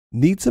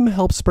Need some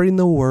help spreading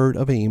the word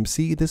of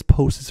AMC? This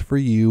post is for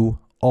you.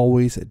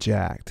 Always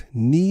jacked.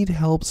 Need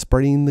help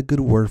spreading the good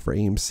word for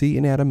AMC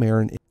and Adam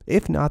Aaron?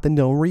 If not, then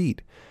don't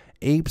read.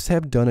 Apes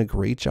have done a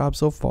great job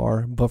so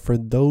far, but for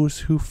those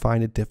who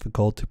find it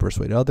difficult to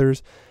persuade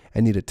others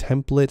and need a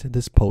template,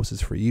 this post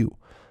is for you.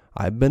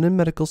 I've been a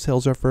medical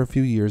sales rep for a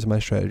few years, and my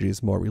strategy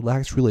is more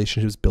relaxed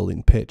relationships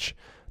building pitch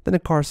than a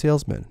car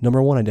salesman.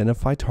 Number 1,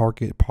 identify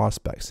target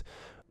prospects.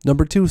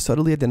 Number 2,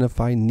 subtly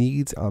identify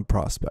needs on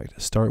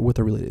prospect. Start with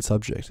a related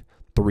subject.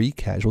 3,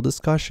 casual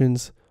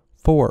discussions.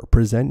 4,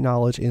 present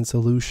knowledge and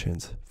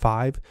solutions.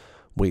 5,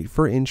 wait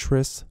for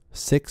interest.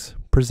 6,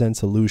 present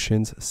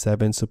solutions.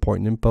 7, support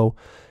and info.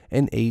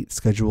 And 8,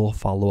 schedule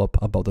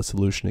follow-up about the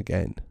solution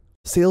again.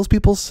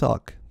 Salespeople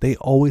suck. They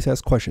always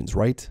ask questions,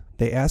 right?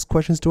 They ask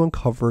questions to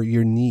uncover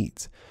your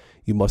needs.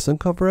 You must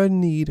uncover a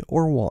need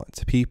or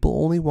want.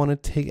 People only want to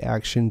take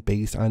action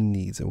based on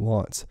needs and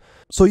wants.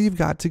 So you've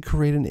got to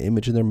create an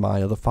image in their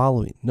mind of the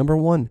following. Number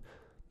 1,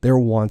 their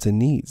wants and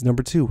needs.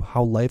 Number 2,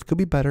 how life could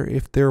be better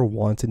if their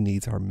wants and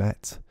needs are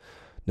met.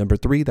 Number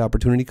 3, the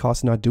opportunity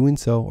cost of not doing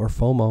so, or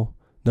FOMO.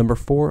 Number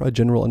 4, a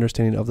general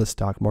understanding of the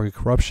stock market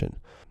corruption.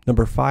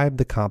 Number 5,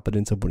 the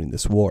competence of winning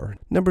this war.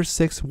 Number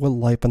 6, what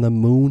life on the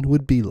moon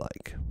would be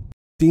like.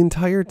 The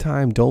entire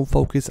time, don't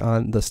focus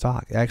on the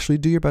stock. Actually,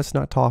 do your best to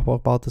not talk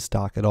about the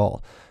stock at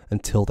all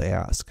until they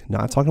ask.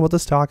 Not talking about the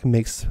stock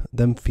makes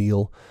them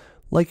feel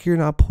like you're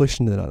not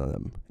pushing it on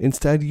them.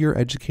 Instead, you're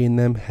educating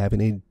them,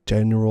 having a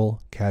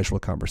general, casual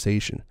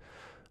conversation.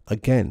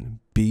 Again,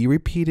 be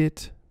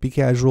repeated, be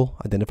casual,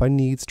 identify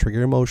needs,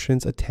 trigger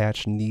emotions,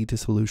 attach need to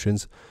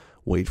solutions,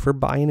 wait for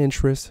buy-in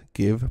interest,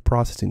 give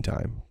processing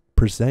time,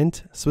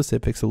 present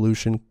specific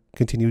solution,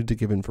 continue to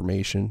give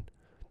information.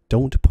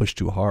 Don't push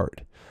too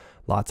hard.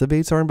 Lots of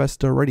apes are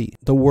invested already.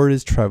 The word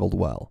is traveled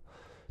well.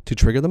 To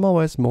trigger the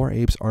MOS, more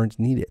apes aren't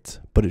needed,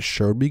 but it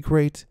sure would be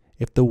great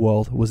if the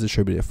wealth was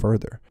distributed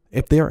further.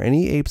 If there are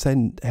any apes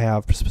that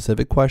have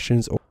specific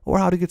questions or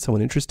how to get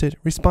someone interested,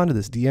 respond to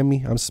this. DM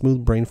me. I'm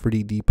smooth brain for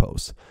DD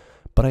posts.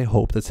 But I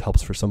hope this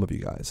helps for some of you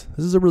guys.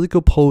 This is a really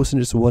cool post,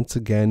 and just once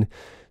again,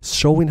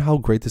 showing how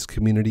great this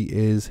community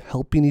is,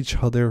 helping each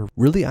other,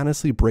 really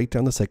honestly break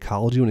down the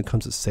psychology when it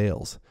comes to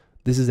sales.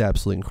 This is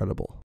absolutely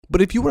incredible.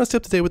 But if you want to stay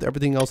up to date with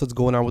everything else that's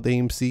going on with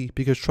AMC,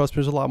 because trust me,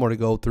 there's a lot more to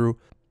go through,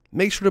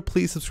 make sure to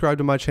please subscribe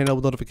to my channel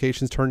with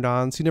notifications turned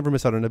on so you never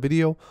miss out on a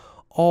video.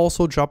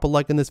 Also, drop a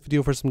like in this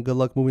video for some good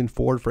luck moving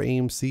forward for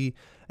AMC.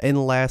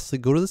 And lastly,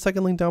 go to the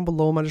second link down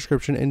below in my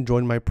description and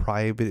join my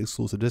private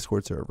exclusive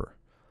Discord server.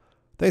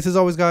 Thanks as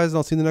always, guys, and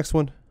I'll see you in the next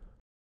one.